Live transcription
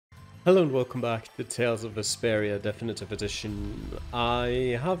Hello and welcome back to Tales of Vesperia Definitive Edition.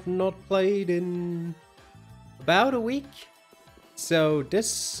 I have not played in about a week, so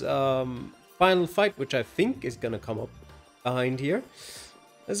this final fight, which I think is gonna come up behind here,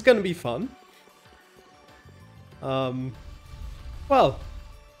 is gonna be fun. Well,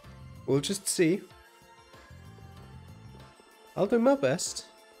 we'll just see. I'll do my best.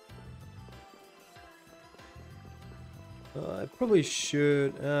 I probably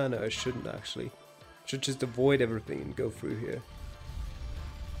should... no, I shouldn't actually. Should just avoid everything and go through here.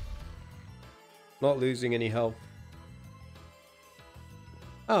 Not losing any health.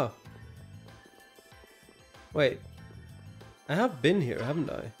 Oh. Wait. I have been here, haven't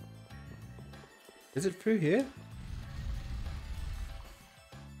I? Is it through here?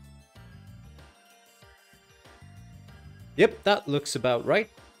 Yep, that looks about right.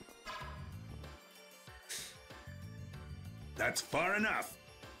 That's far enough.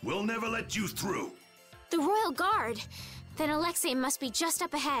 We'll never let you through. The Royal Guard? Then Alexei must be just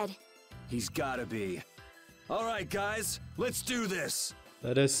up ahead. He's gotta be. All right, guys, let's do this.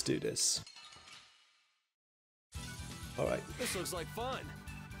 Let us do this. Alright. This looks like fun.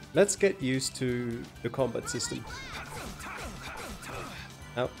 Let's get used to the combat system.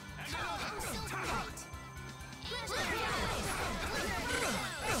 Ow.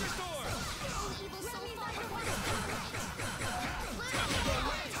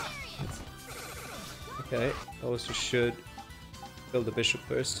 Okay, I also should kill the bishop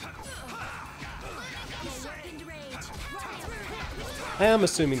first. I am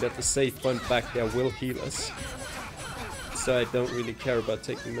assuming that the safe point back there will heal us, so I don't really care about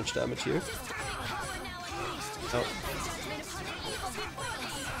taking much damage here. Oh.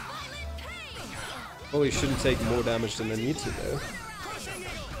 Probably shouldn't take more damage than I need to though.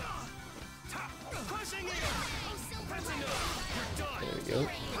 There we go.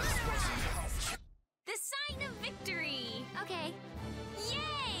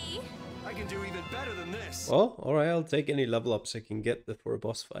 I can do even better than this. Well, alright, I'll take any level ups I can get before a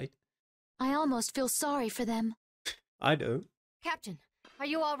boss fight. I almost feel sorry for them. I don't. Captain, are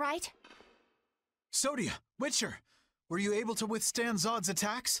you all right? Sodia, Witcher, were you able to withstand Zod's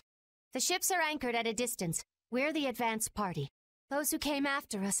attacks? The ships are anchored at a distance. We're the advance party. Those who came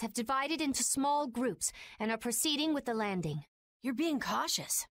after us have divided into small groups and are proceeding with the landing. You're being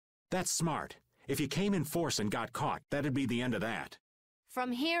cautious. That's smart. If you came in force and got caught, that'd be the end of that.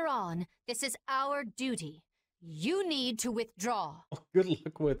 From here on, this is our duty. You need to withdraw. Oh, good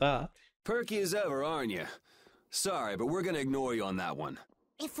luck with that. Perky as ever, aren't you? Sorry, but we're gonna ignore you on that one.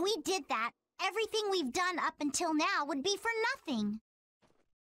 If we did that, everything we've done up until now would be for nothing.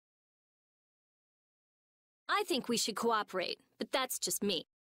 I think we should cooperate, but that's just me.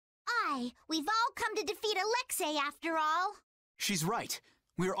 We've all come to defeat Alexei after all. She's right.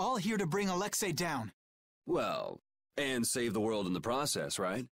 We're all here to bring Alexei down. Well, and save the world in the process,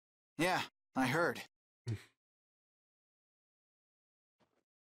 right? Yeah, I heard.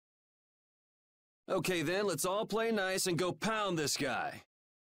 Okay then, let's all play nice and go pound this guy.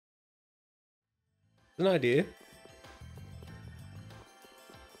 An idea.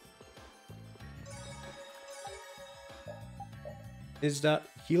 Is that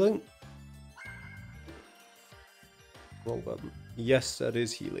healing? Wrong button. Yes, that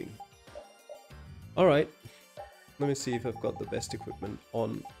is healing. Alright. Let me see if I've got the best equipment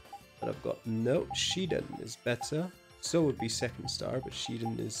on. And I've got no. Shiden is better. So would be second star, but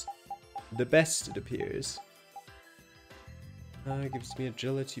Shiden is the best, it appears. Gives me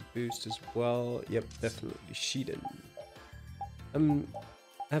agility boost as well. Yep, definitely Shiden. I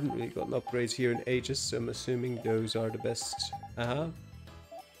haven't really gotten upgrades here in ages, so I'm assuming those are the best I have.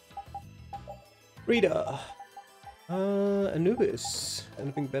 Rita. Anubis.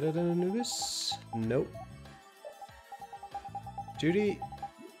 Anything better than Anubis? Nope. Judy.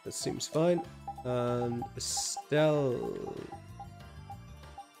 That seems fine. And Estelle.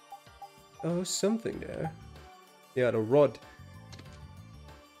 Oh, something there. Yeah, the rod.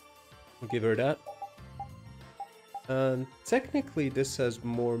 I'll give her that. And technically this has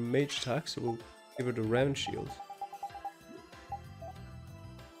more mage attack, so we'll give her the round shield.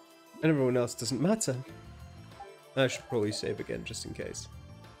 And everyone else doesn't matter. I should probably save again just in case.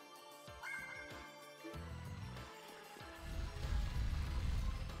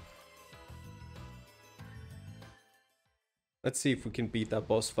 Let's see if we can beat that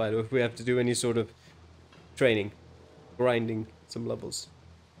boss fight, or if we have to do any sort of training, grinding some levels.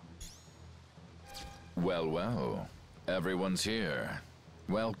 Well, well, everyone's here.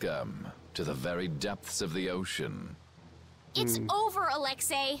 Welcome to the very depths of the ocean. It's over,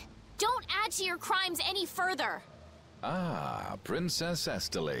 Alexei. Don't add to your crimes any further. Ah, Princess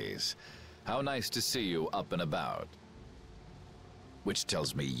Estelles. How nice to see you up and about. Which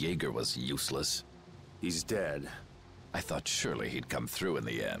tells me Jaeger was useless. He's dead. I thought surely he'd come through in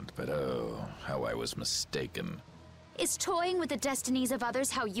the end, but oh, how I was mistaken. Is toying with the destinies of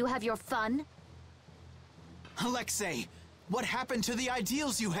others how you have your fun? Alexei, what happened to the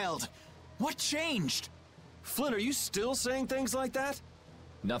ideals you held? What changed? Flynn, are you still saying things like that?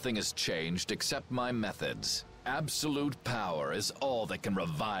 Nothing has changed except my methods. Absolute power is all that can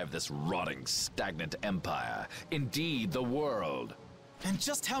revive this rotting, stagnant empire. Indeed, the world. And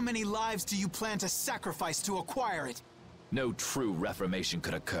just how many lives do you plan to sacrifice to acquire it? No true reformation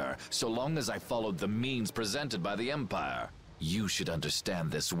could occur so long as I followed the means presented by the Empire. You should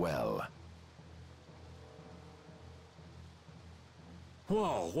understand this well.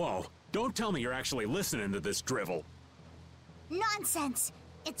 Whoa, whoa. Don't tell me you're actually listening to this drivel. Nonsense!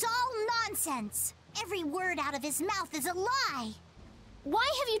 It's all nonsense! Every word out of his mouth is a lie!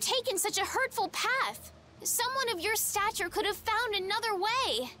 Why have you taken such a hurtful path? Someone of your stature could have found another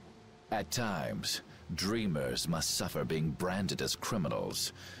way. At times, dreamers must suffer being branded as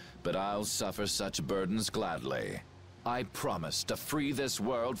criminals, but I'll suffer such burdens gladly. I promise to free this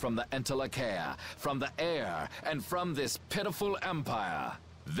world from the Entelekea, from the air, and from this pitiful empire.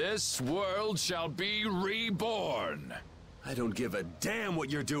 This world shall be reborn. I don't give a damn what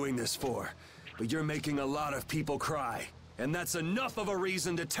you're doing this for, but you're making a lot of people cry, and that's enough of a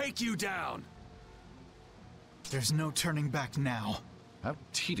reason to take you down. There's no turning back now. How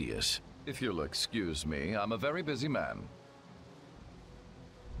tedious. If you'll excuse me, I'm a very busy man.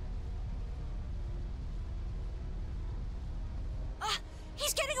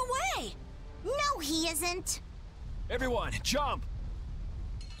 He's getting away! No, he isn't! Everyone, jump!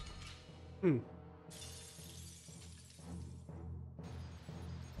 Now,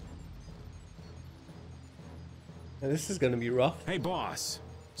 this is gonna be rough. Hey, boss.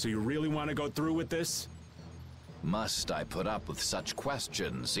 So you really want to go through with this? Must I put up with such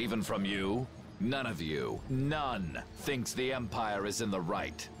questions, even from you? None of you, none, thinks the Empire is in the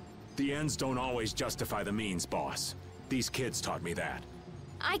right. The ends don't always justify the means, boss. These kids taught me that.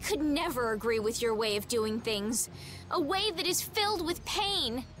 I could never agree with your way of doing things. A way that is filled with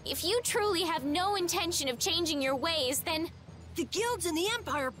pain. If you truly have no intention of changing your ways, then... The guilds and the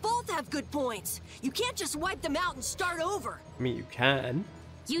Empire both have good points. You can't just wipe them out and start over. I mean, you can.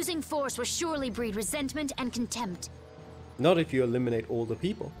 Using force will surely breed resentment and contempt. Not if you eliminate all the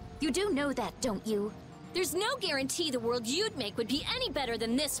people. You do know that, don't you? There's no guarantee the world you'd make would be any better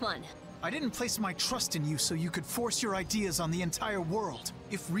than this one. I didn't place my trust in you so you could force your ideas on the entire world.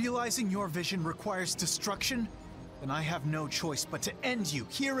 If realizing your vision requires destruction, then I have no choice but to end you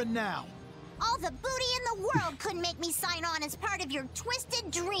here and now. All the booty in the world couldn't make me sign on as part of your twisted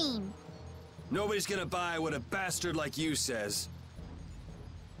dream. Nobody's gonna buy what a bastard like you says.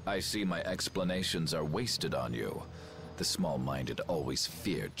 I see my explanations are wasted on you. The small-minded always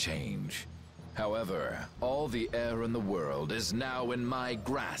fear change. However, all the air in the world is now in my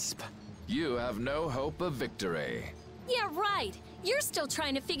grasp. You have no hope of victory. Yeah, right. You're still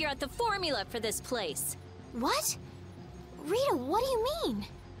trying to figure out the formula for this place. What? Rita, what do you mean?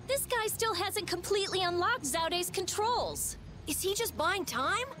 This guy still hasn't completely unlocked Zaude's controls. Is he just buying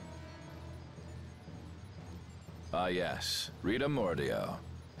time? Ah yes, Rita Mordio.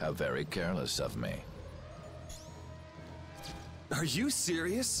 How very careless of me. Are you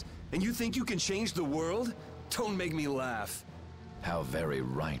serious? And you think you can change the world? Don't make me laugh. How very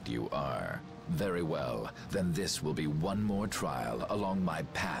right you are. Very well, then this will be one more trial along my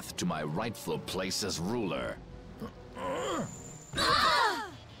path to my rightful place as ruler.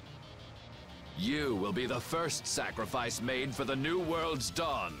 You will be the first sacrifice made for the new world's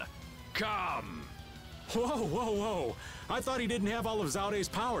dawn. Come! Whoa, whoa, whoa. I thought he didn't have all of Zaude's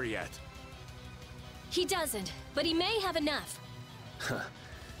power yet. He doesn't, but he may have enough.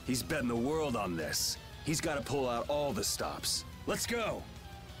 He's betting the world on this. He's got to pull out all the stops. Let's go!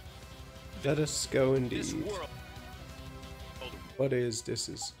 Let us go indeed. What is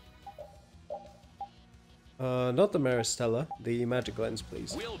this? Not the Maristella, the magic lens,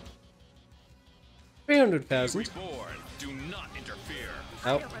 please. 300,000. Do not interfere.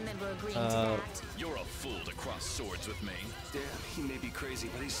 Oh. I don't remember agreeing to that. You're a fool to cross swords with me. Damn, he may be crazy,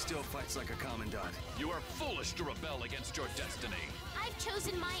 but he still fights like a commandant. You are foolish to rebel against your destiny. I've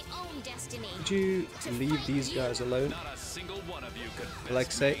chosen my own destiny. Would you leave these guys alone? Not a single one of you could best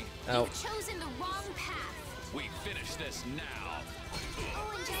Alexei, me. out. You've chosen the wrong path. We finish this now.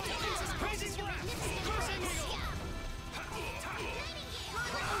 Oh, and just a princess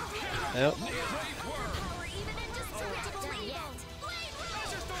Out.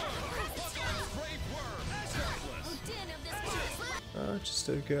 Just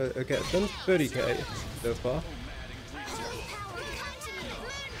okay, okay, I've done 30k so far.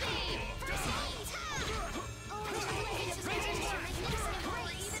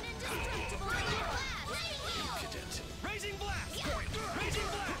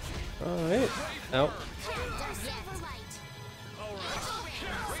 Alright, out.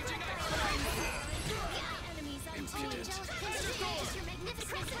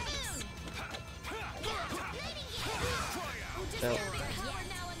 Now,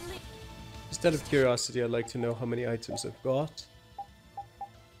 just out of curiosity, I'd like to know how many items I've got.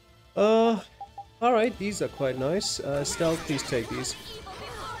 Alright, these are quite nice. Stealth, please take these.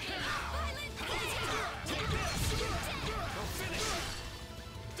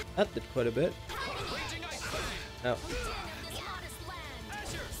 That did quite a bit. Ow.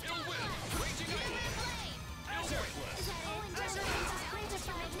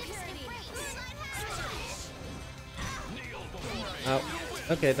 Ow.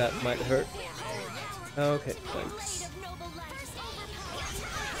 Okay, that might hurt. Okay, thanks.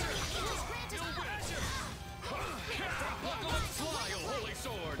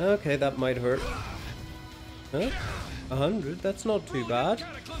 Okay, that might hurt. Huh? 100? That's not too bad.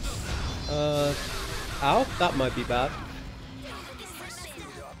 Ow, that might be bad.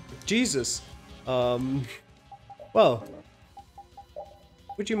 Jesus. Well,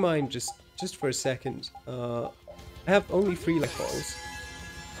 would you mind just for a second? I have only 3 life balls.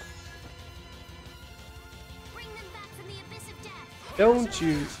 Don't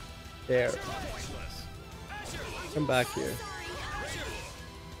you dare. Come back here.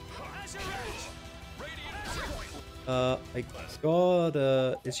 I got,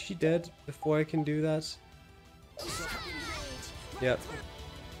 is she dead before I can do that? Yep.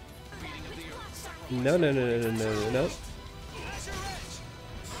 No, no, no, no, no, no, no.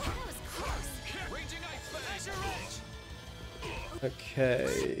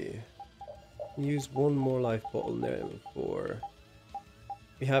 Okay. Use one more life bottle now before.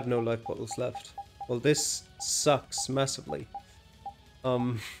 We have no life bottles left. Well, this sucks massively.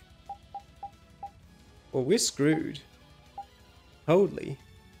 Well, we're screwed. Totally.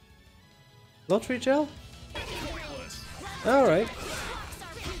 Lottery gel? Alright.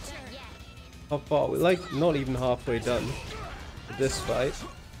 How far? We're like not even halfway done with this fight.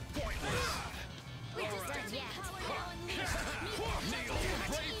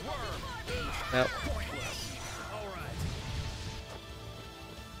 Ow.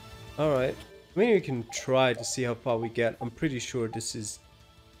 Alright. Maybe we can try to see how far we get. I'm pretty sure this is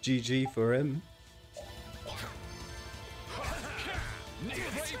GG for him.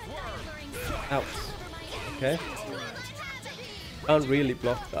 Ow. Okay. Can't really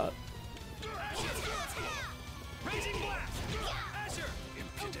block that.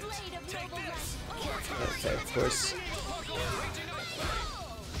 Okay, of course.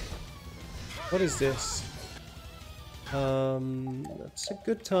 What is this? That's a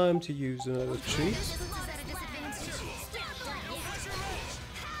good time to use another treat.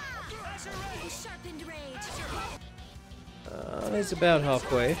 It's about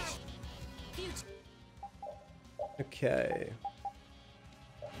halfway. Okay.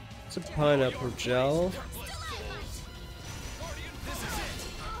 It's a pineapple gel.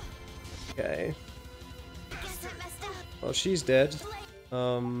 Okay. Well, she's dead.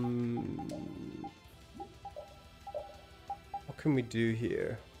 What can we do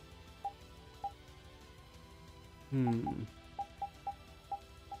here? None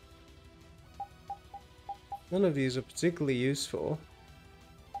of these are particularly useful.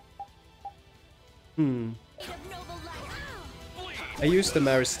 I used the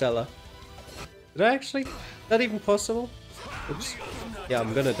Maristella. Did I actually? Is that even possible? Oops. Yeah,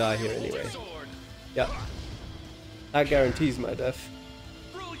 I'm gonna die here anyway. Yeah. That guarantees my death.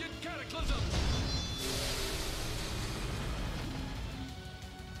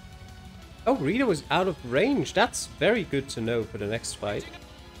 Oh, Rita was out of range. That's very good to know for the next fight.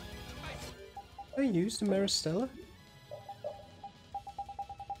 Did I use the Maristella?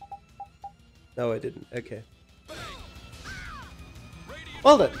 No, I didn't. Okay.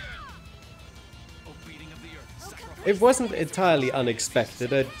 Well then. It wasn't entirely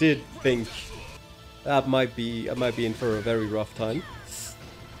unexpected. I did think that I might be in for a very rough time.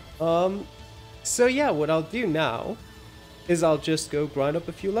 So yeah, what I'll do now is I'll just go grind up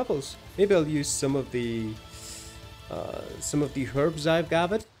a few levels. Maybe I'll use some of the herbs I've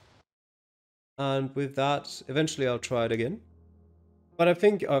gathered. And with that, eventually I'll try it again. But I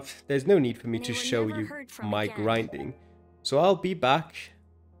think there's no need for me to show you my grinding. So I'll be back.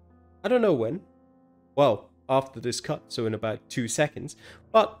 I don't know when. Well, after this cut, so in about 2 seconds.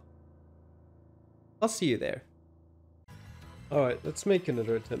 But I'll see you there. Alright, let's make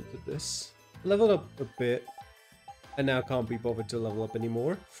another attempt at this. Leveled up a bit, and now can't be bothered to level up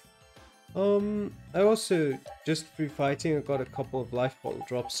anymore. I also, just through fighting, I got a couple of life bottle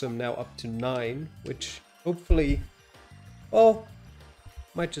drops, so I'm now up to 9, which hopefully, well,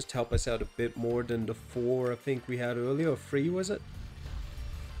 might just help us out a bit more than the 4 I think we had earlier, or 3 was it?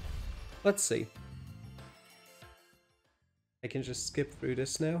 Let's see. I can just skip through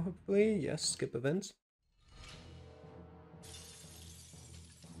this now, hopefully. Yes, skip events.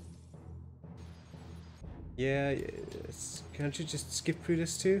 Yeah, yes. Can't you just skip through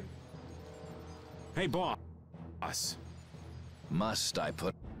this too? Hey, boss. Must I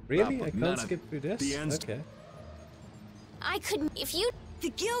put... Really? I can't skip through this? The end's... Okay. I couldn't. If you... The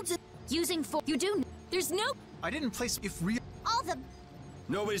guild's using for... You do... There's no... I didn't place if real... All the...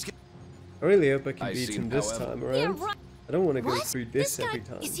 Nobody's... I really hope I can I beat see, him this however- time around. Yeah, right. I don't want to go What? through this guy, every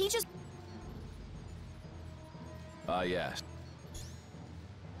time. Is he just... Ah, yes.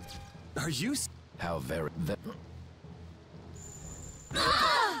 Are you... How very...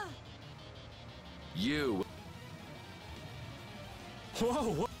 You...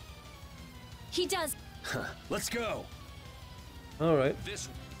 Whoa! He does... Let's go! Alright, This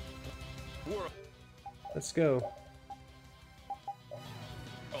world let's go.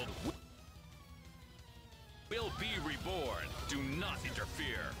 will be reborn. Do not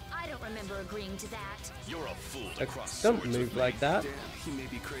interfere. I don't remember agreeing to that. You're a fool to cross Don't swords with move me. like that. Damn, he may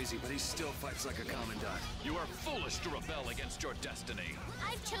be crazy, but he still fights like a commandant. You are foolish to rebel against your destiny.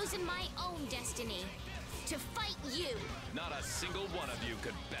 I've chosen my own destiny. To fight you. Not a single one of you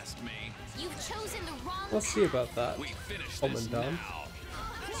could best me. You've chosen the wrong We'll see about that. We finish Come this on down. now.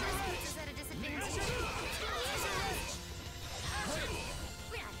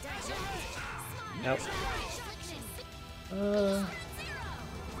 Nope.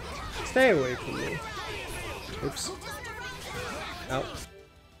 Stay away from me. Oops. Out.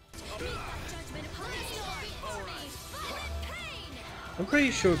 I'm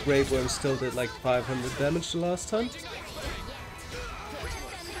pretty sure Grave Worm still did like 500 damage the last time.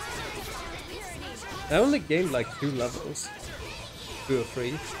 I only gained like 2 levels. 2 or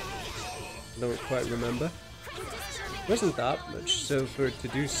 3. I don't quite remember. It wasn't that much, so for it to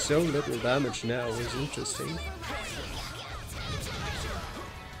do so little damage now is interesting.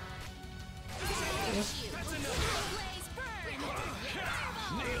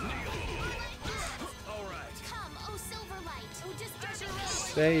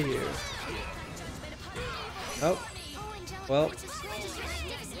 Stay here. Oh. Well.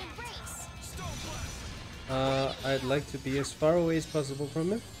 I'd like to be as far away as possible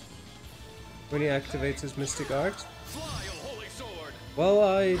from him when he activates his Mystic Art. Well,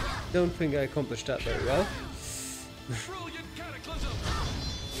 I don't think I accomplished that very well.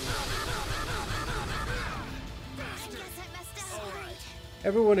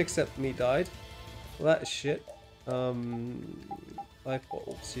 Everyone except me died. Well, that is shit. Life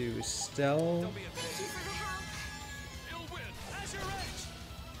bottle to Stell.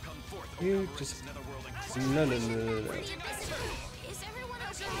 You just... No.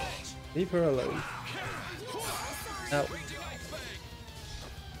 Leave her alone. Ow.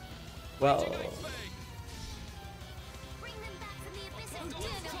 Well...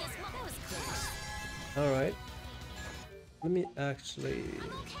 Alright. Let me actually...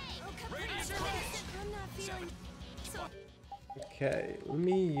 Okay, let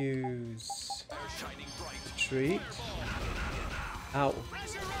me use... Retreat. Ow.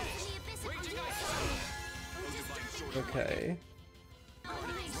 Okay.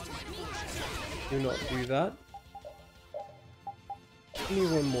 Do not do that. Give me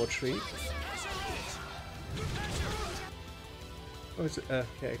one more treat. Oh, is it?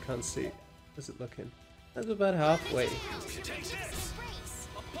 Okay, I can't see. How's it looking? That's about halfway.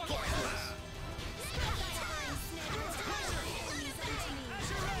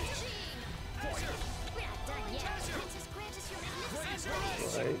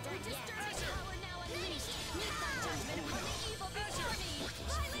 Right.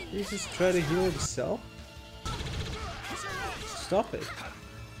 You just try to heal himself? Stop it.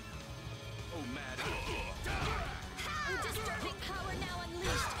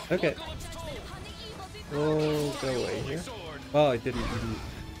 Okay. We'll go away here. Well, I didn't even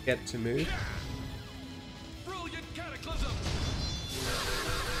get to move.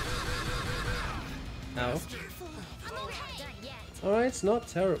 Ow. Alright, it's not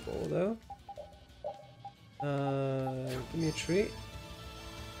terrible though. Give me a treat.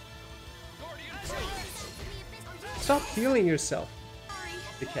 Stop healing yourself,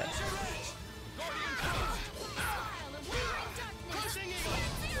 the cat.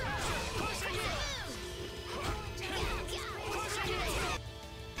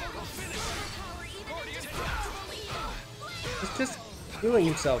 just healing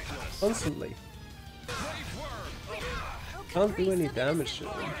himself constantly. Can't do any damage to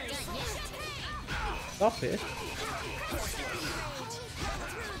him. Stop it.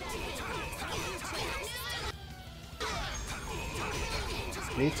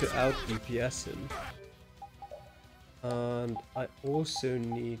 Need to out DPS him. And I also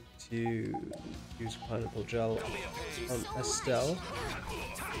need to use pineapple gel on Estelle.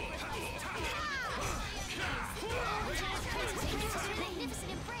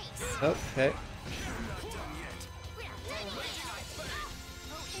 Okay.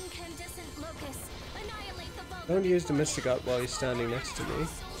 Don't use the Mystic Art while you're standing next to me.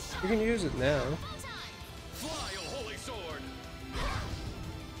 You can use it now.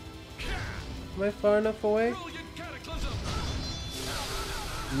 Am I far enough away?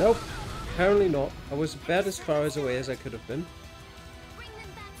 Nope. Apparently not. I was about as far away as I could have been.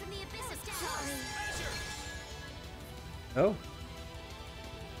 Oh.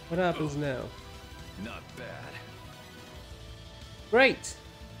 What happens now? Not bad. Great!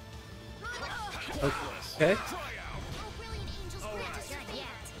 Okay.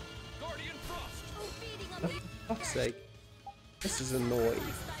 Oh, for fuck's sake. This is annoying.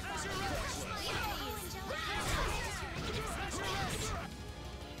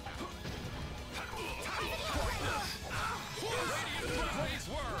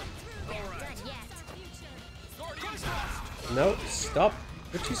 No, stop.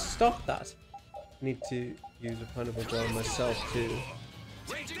 Would you stop that? I need to use a pineapple gel myself too.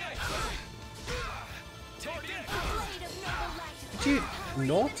 Did you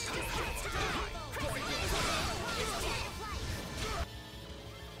not?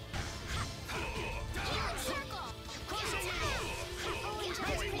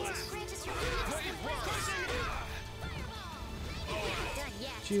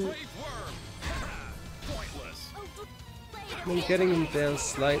 You... I'm getting him down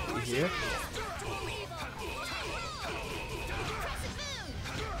slightly here.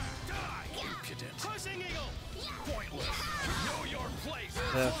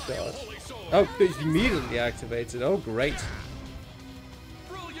 Oh god. Oh, he's immediately activated. Oh great.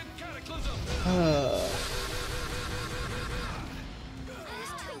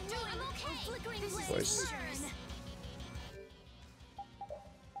 Of course.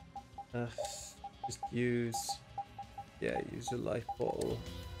 Just use... Yeah, use a life bottle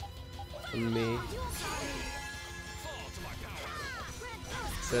on me.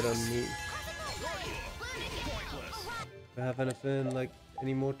 Set on me. Do I have anything like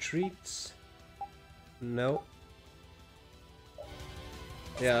any more treats? No.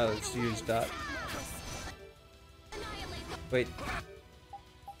 Yeah, let's use that. Wait.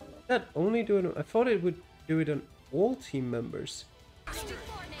 That only do it? I thought it would do it on all team members.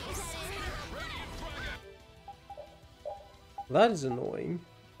 That is annoying.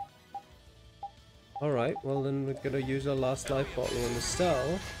 Alright, well then we're gonna use our last life bottle on the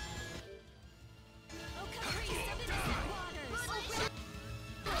cell.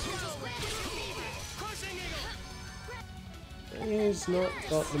 He's not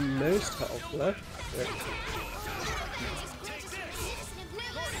got the most health left. But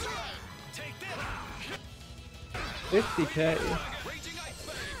 50k.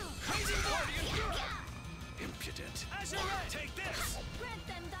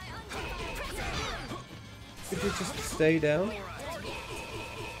 Could you just stay down?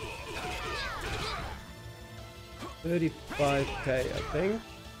 35k, I think.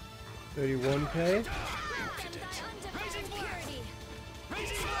 31k.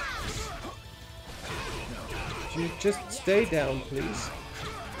 Could you just stay down, please?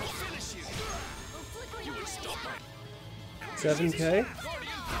 7k.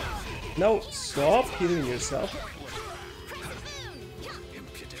 No, stop healing yourself.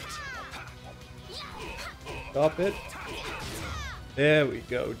 Stop it. There we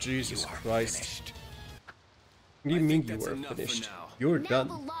go. Jesus Christ. What do you mean you were finished? You're done.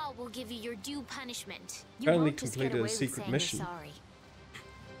 Now the law will give you your due punishment. You Apparently won't just completed get away a with secret saying mission. you're sorry.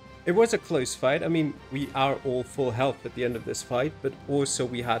 It was a close fight. I mean, we are all full health at the end of this fight, but also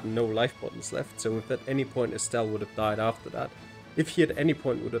we had no life bottles left, so if at any point Estelle would have died after that, if he at any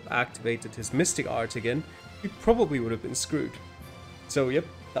point would have activated his Mystic Art again, we probably would have been screwed. So yep,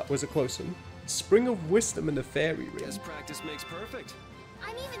 that was a close one. Spring of Wisdom in the Fairy Ring. Guess practice makes perfect.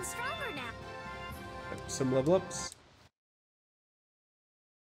 I'm even stronger now. Some level ups.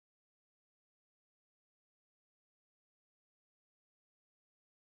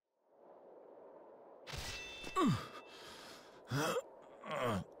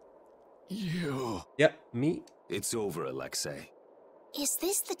 You. Yep, me. It's over, Alexei. Is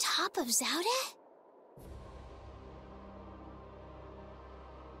this the top of Zaude?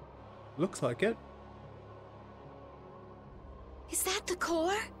 Looks like it. Is that the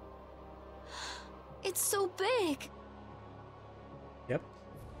core? It's so big. Yep.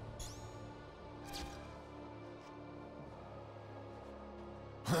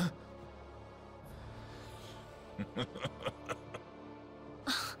 Huh?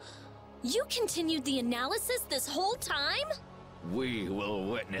 You continued the analysis this whole time? We will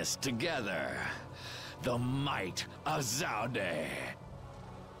witness together the might of Zaude.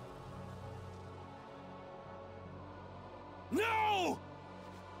 No!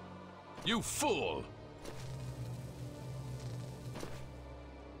 You fool!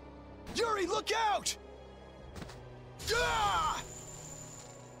 Yuri, look out! Ah!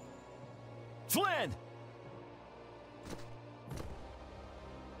 Flynn!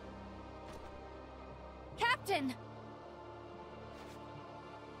 Captain!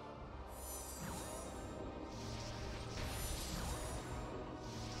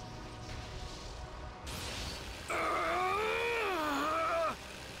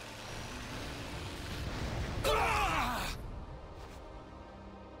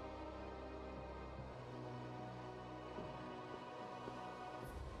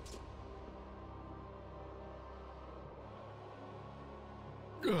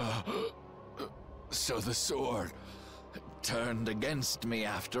 So the sword turned against me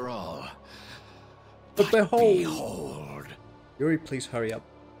after all. But behold! Behold! Yuri, please hurry up.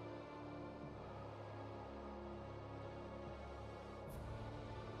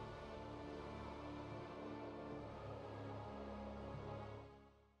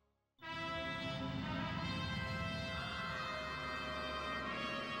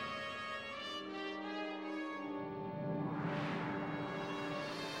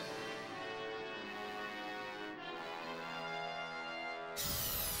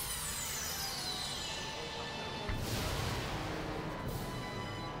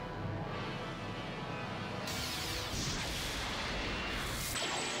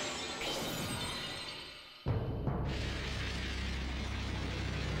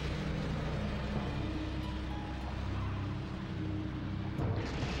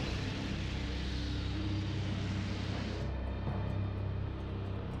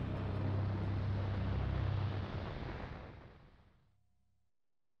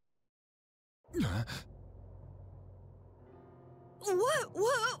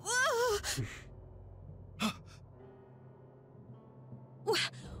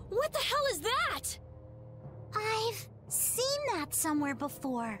 What the hell is that? I've seen that somewhere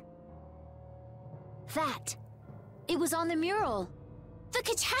before. That. It was on the mural. The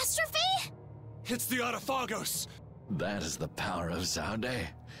catastrophe? It's the Autophagos! That is the power of Zaude?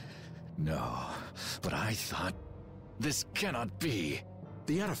 No, but I thought... This cannot be.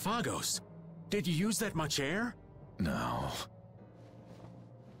 The Autophagos? Did you use that much air? No.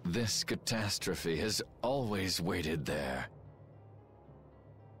 This catastrophe has always waited there.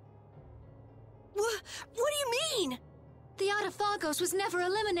 What do you mean? The Autophagos was never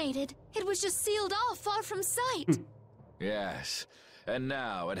eliminated. It was just sealed off far from sight. Yes, and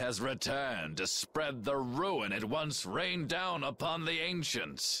now it has returned to spread the ruin it once rained down upon the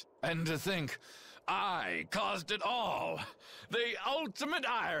ancients. And to think, I caused it all! The ultimate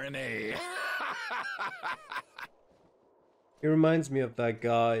irony! He reminds me of that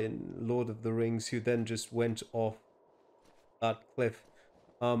guy in Lord of the Rings who then just went off that cliff.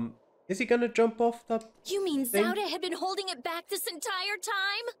 Is he gonna jump off that You mean thing? Zaude had been holding it back this entire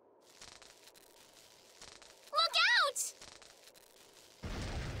time? Look out!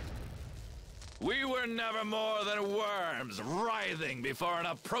 We were never more than worms writhing before an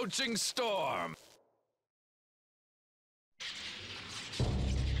approaching storm.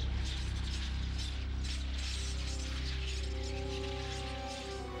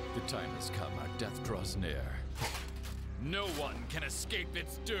 The time has come. Our death draws near. No one can escape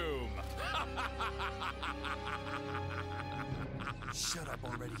its doom. Shut up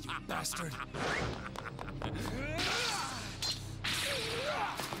already, you bastard!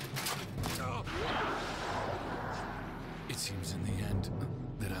 It seems in the end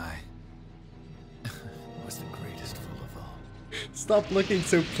that I was the greatest fool of all. Stop looking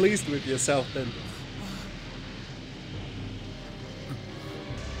so pleased with yourself then.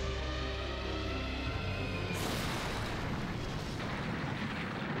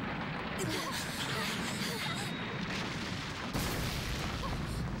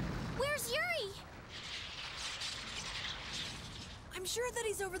 Where's Yuri? I'm sure that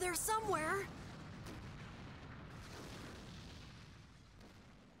he's over there somewhere.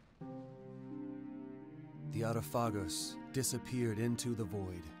 The Autophagos disappeared into the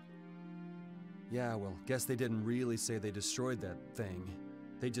void. Yeah, well, guess they didn't really say they destroyed that thing.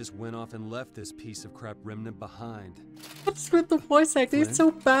 They just went off and left this piece of crap remnant behind. What's with the voice acting? It's so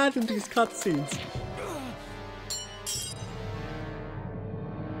bad in these cutscenes.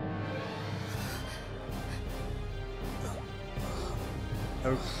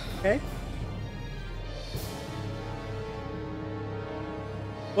 Okay.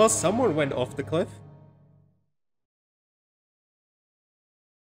 Well, someone went off the cliff.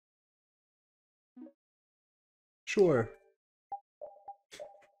 Sure.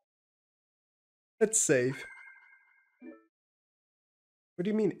 Let's save. What do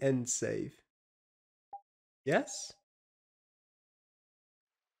you mean end save? Yes?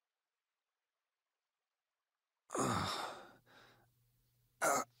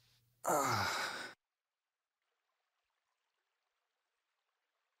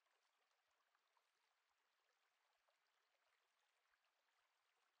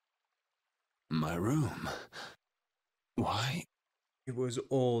 My room. Why? It was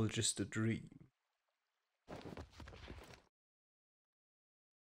all just a dream.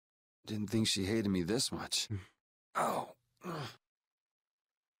 Didn't think she hated me this much. Oh.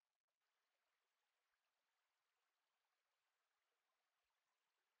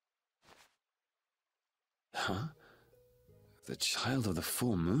 Huh? The child of the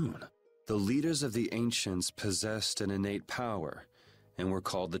full moon. The leaders of the ancients possessed an innate power, and were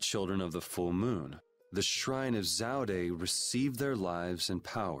called the children of the full moon. The shrine of Zaude received their lives and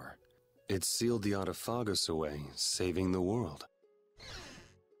power. It sealed the Autophagos away, saving the world.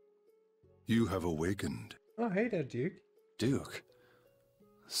 You have awakened. Oh, hey there, Duke. Duke?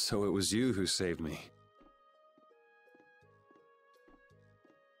 So it was you who saved me.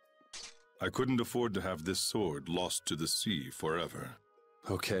 I couldn't afford to have this sword lost to the sea forever.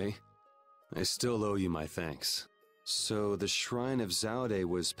 Okay. I still owe you my thanks. So the Shrine of Zaude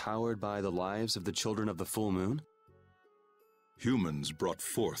was powered by the lives of the children of the full moon? Humans brought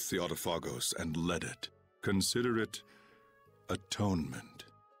forth the Autophagos and led it. Consider it atonement.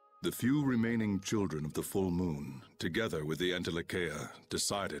 The few remaining children of the full moon, together with the Entelekea,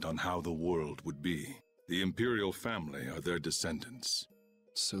 decided on how the world would be. The imperial family are their descendants.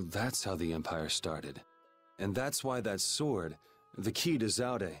 So that's how the Empire started. And that's why that sword, the key to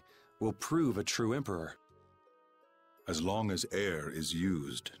Zaude, will prove a true emperor. As long as air is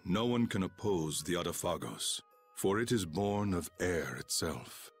used, no one can oppose the Autophagos, for it is born of air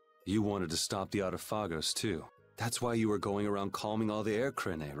itself. You wanted to stop the Autophagos too. That's why you were going around calming all the air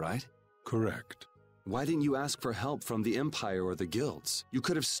Krene, right? Correct. Why didn't you ask for help from the Empire or the guilds? You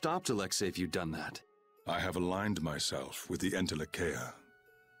could have stopped Alexei if you'd done that. I have aligned myself with the Entelekea.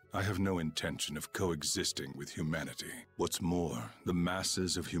 I have no intention of coexisting with humanity. What's more, the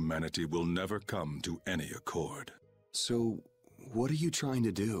masses of humanity will never come to any accord. So, what are you trying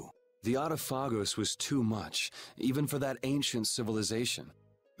to do? The Autophagos was too much, even for that ancient civilization.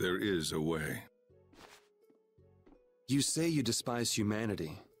 There is a way. You say you despise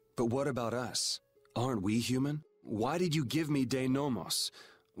humanity, but what about us? Aren't we human? Why did you give me De Nomos?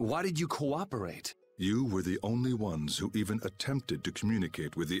 Why did you cooperate? You were the only ones who even attempted to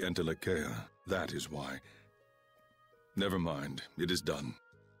communicate with the Entelekea. That is why. Never mind, it is done.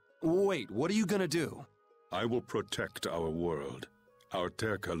 Wait, what are you gonna do? I will protect our world, our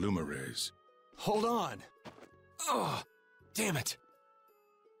Terca Lumares. Hold on! Oh, damn it!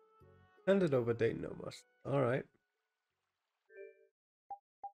 Handed over De Nomos. Alright.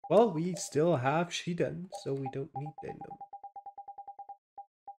 Well, we still have Shiden, so we don't need De Nomos.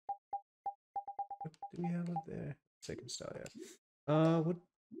 What do we have up there? Second star, yeah. What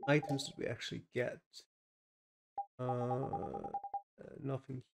items did we actually get?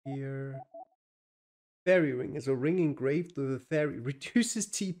 Nothing here. Fairy ring is a ring engraved with a fairy. Reduces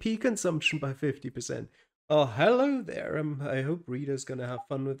TP consumption by 50%. Oh, hello there. I hope Rita's gonna have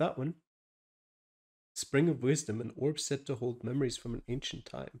fun with that one. Spring of Wisdom, an orb said to hold memories from an ancient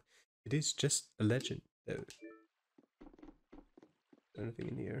time. It is just a legend, though. Is there anything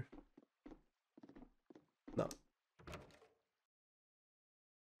in here? No.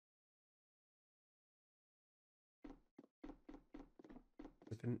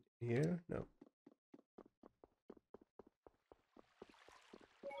 Anything here? No.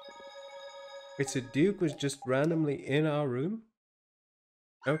 Wait, so Duke was just randomly in our room?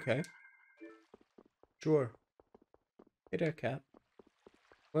 Okay. Sure. Hey there, Cap.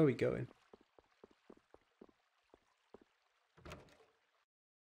 Where are we going?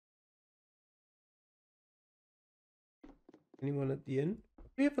 Anyone at the inn?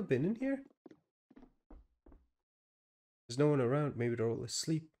 Have we ever been in here? There's no one around. Maybe they're all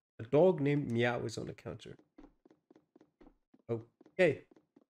asleep. A dog named Meow is on the counter. Okay.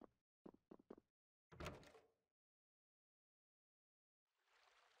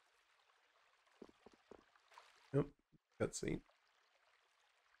 Cutscene.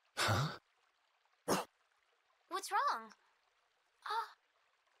 Huh? What's wrong?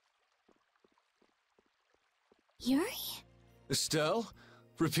 Yuri? Estelle?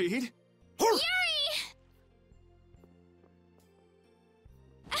 Repeat? Yuri!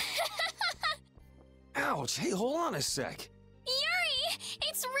 Ouch! Hey, hold on a sec. Yuri!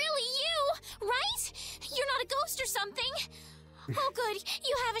 It's really you, right? You're not a ghost or something. Oh, good.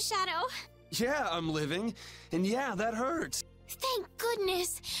 You have a shadow. Yeah, I'm living. And yeah, that hurts. Thank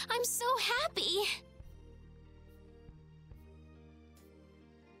goodness. I'm so happy.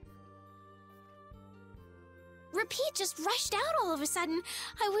 Repeat just rushed out all of a sudden.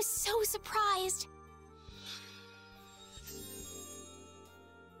 I was so surprised.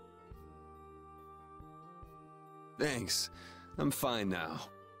 Thanks. I'm fine now.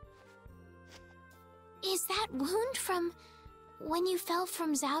 Is that wound from when you fell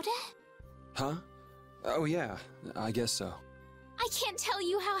from Zaude? Huh? Oh yeah, I guess so. I can't tell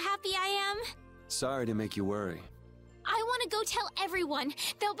you how happy I am. Sorry to make you worry. I want to go tell everyone.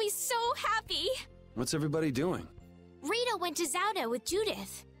 They'll be so happy. What's everybody doing? Rita went to Zaude with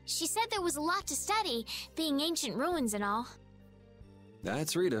Judith. She said there was a lot to study, being ancient ruins and all.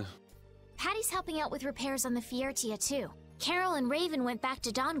 That's Rita. Patty's helping out with repairs on the Fiertia too. Carol and Raven went back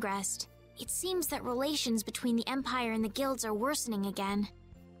to Dawngrest. It seems that relations between the Empire and the guilds are worsening again.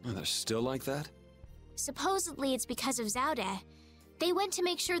 Oh, they're still like that? Supposedly it's because of Zaude. They went to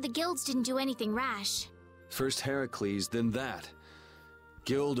make sure the guilds didn't do anything rash. First Heracles, then that.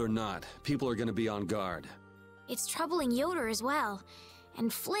 Guild or not, people are gonna be on guard. It's troubling Yoder as well.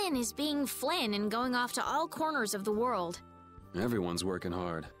 And Flynn is being Flynn and going off to all corners of the world. Everyone's working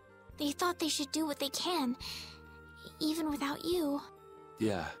hard. They thought they should do what they can, even without you.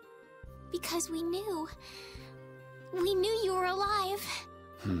 Yeah. Because we knew. We knew you were alive.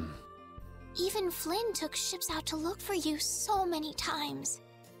 Even Flynn took ships out to look for you so many times.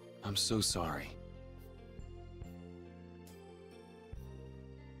 I'm so sorry.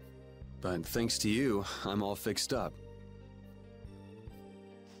 But thanks to you, I'm all fixed up.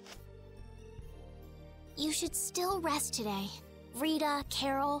 You should still rest today. Rita,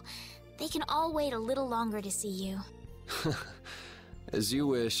 Carol, they can all wait a little longer to see you. As you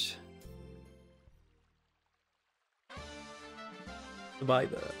wish. Goodbye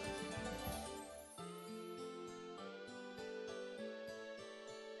there.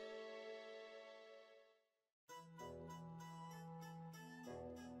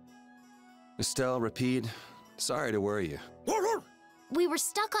 Estelle, Repeat, sorry to worry you. We were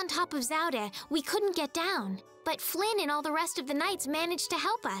stuck on top of Zaude. We couldn't get down. But Flynn and all the rest of the knights managed to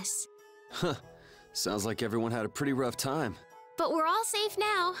help us. Huh. Sounds like everyone had a pretty rough time. But we're all safe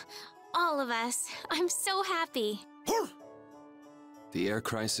now. All of us. I'm so happy. The air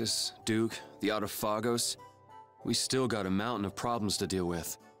crisis, Duke, the Autophagos. We still got a mountain of problems to deal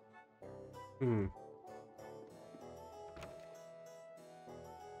with.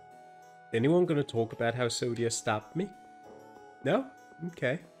 Anyone gonna talk about how Sodia stabbed me? No?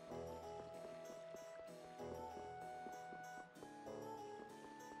 Okay.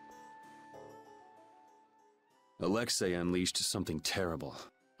 Alexei unleashed something terrible.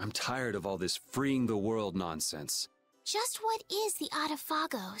 I'm tired of all this freeing the world nonsense. Just what is the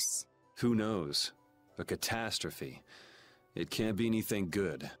Autophagos? Who knows? A catastrophe. It can't be anything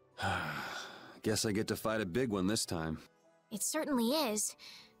good. Guess I get to fight a big one this time. It certainly is.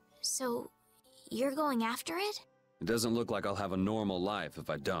 So, you're going after it? It doesn't look like I'll have a normal life if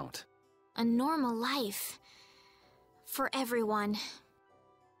I don't. A normal life. For everyone.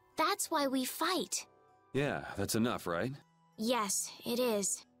 That's why we fight. Yeah, that's enough, right? Yes, it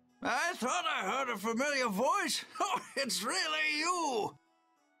is. I thought I heard a familiar voice. Oh, it's really you!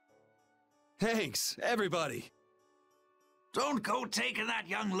 Thanks, everybody! Don't go taking that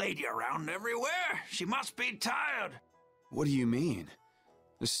young lady around everywhere. She must be tired. What do you mean?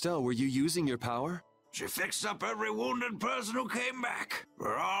 Estelle, were you using your power? She fixed up every wounded person who came back.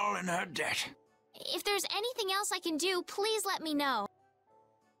 We're all in her debt. If there's anything else I can do, please let me know.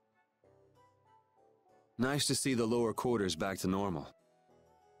 Nice to see the lower quarters back to normal.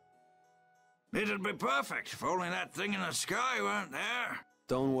 It'd be perfect if only that thing in the sky weren't there.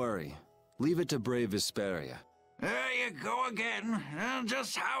 Don't worry. Leave it to brave Vesperia. There you go again. And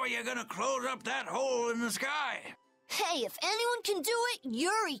just how are you gonna close up that hole in the sky? Hey, if anyone can do it,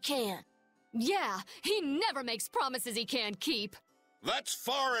 Yuri can. Yeah, he never makes promises he can't keep. That's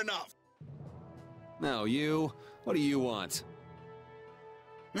far enough. Now you, what do you want?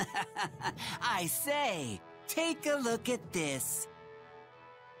 I say, take a look at this.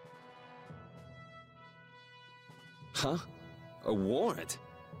 Huh? A warrant?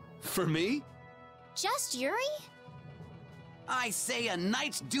 For me? Just Yuri? I say a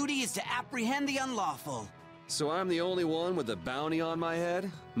knight's duty is to apprehend the unlawful. So I'm the only one with a bounty on my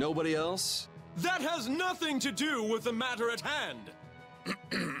head? Nobody else? That has nothing to do with the matter at hand!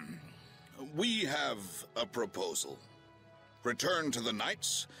 We have a proposal. Return to the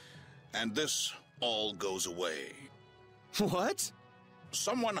knights, and this all goes away. What?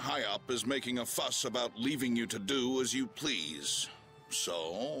 Someone high up is making a fuss about leaving you to do as you please.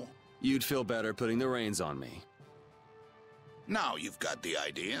 So? You'd feel better putting the reins on me. Now you've got the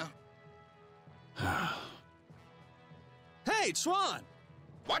idea. Hey, Chuan!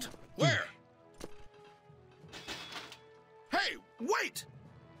 What? Where? Hey, wait!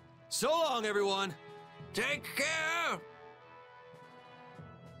 So long, everyone! Take care!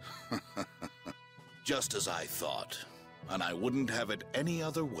 Just as I thought. And I wouldn't have it any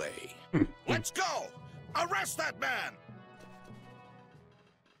other way. Let's go! Arrest that man!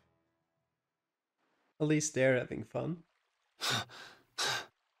 At least they're having fun.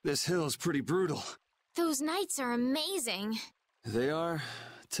 This hill's pretty brutal. Those knights are amazing. They are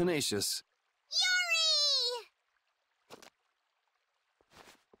tenacious.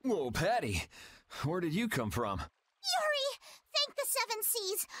 Whoa, Patty. Where did you come from? Yuri! Thank the Seven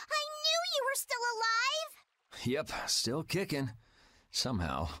Seas! I knew you were still alive! Yep, still kicking.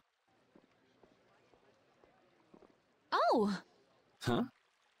 Somehow. Oh! Huh?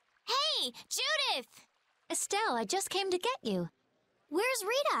 Hey, Judith! Estelle, I just came to get you. Where's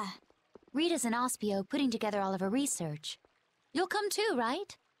Rita? Rita's in Ospio putting together all of her research. You'll come too,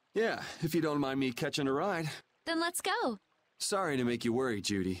 right? Yeah, if you don't mind me catching a ride. Then let's go. Sorry to make you worry,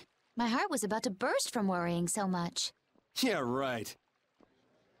 Judy. My heart was about to burst from worrying so much. Yeah, right.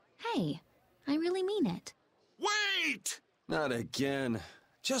 Hey, I really mean it. Wait! Not again.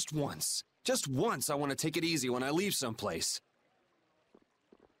 Just once. Just once I want to take it easy when I leave someplace.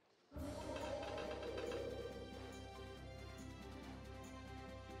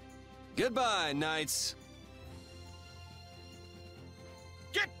 Goodbye, knights.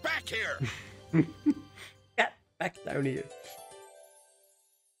 Get back here! Get back down here.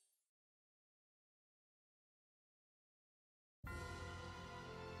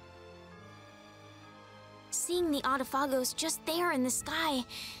 Seeing the Autophagos just there in the sky,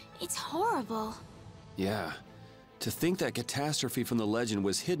 it's horrible. Yeah. To think that catastrophe from the legend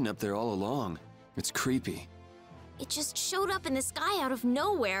was hidden up there all along. It's creepy. It just showed up in the sky out of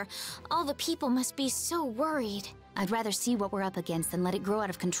nowhere. All the people must be so worried. I'd rather see what we're up against than let it grow out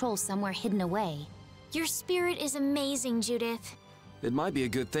of control somewhere hidden away. Your spirit is amazing, Judith. It might be a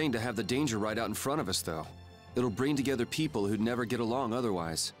good thing to have the danger right out in front of us, though. It'll bring together people who'd never get along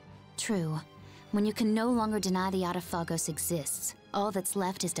otherwise. True. When you can no longer deny the Autophagos exists, all that's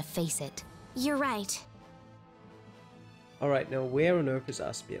left is to face it. You're right. Alright, now where on earth is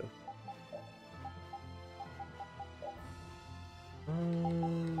Aspio?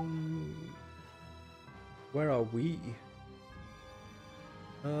 Where are we?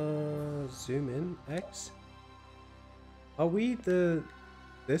 Zoom in, X. Are we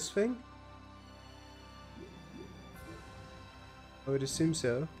this thing? I would assume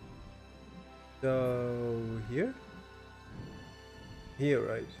so. So here? Here,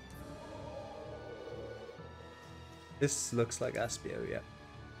 right? This looks like Aspio, yeah.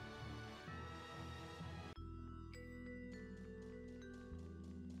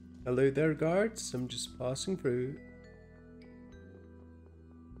 Hello there, guards. I'm just passing through.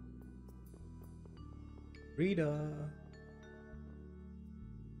 Rita.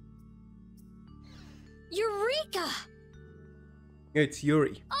 Eureka! It's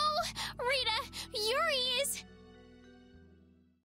Yuri.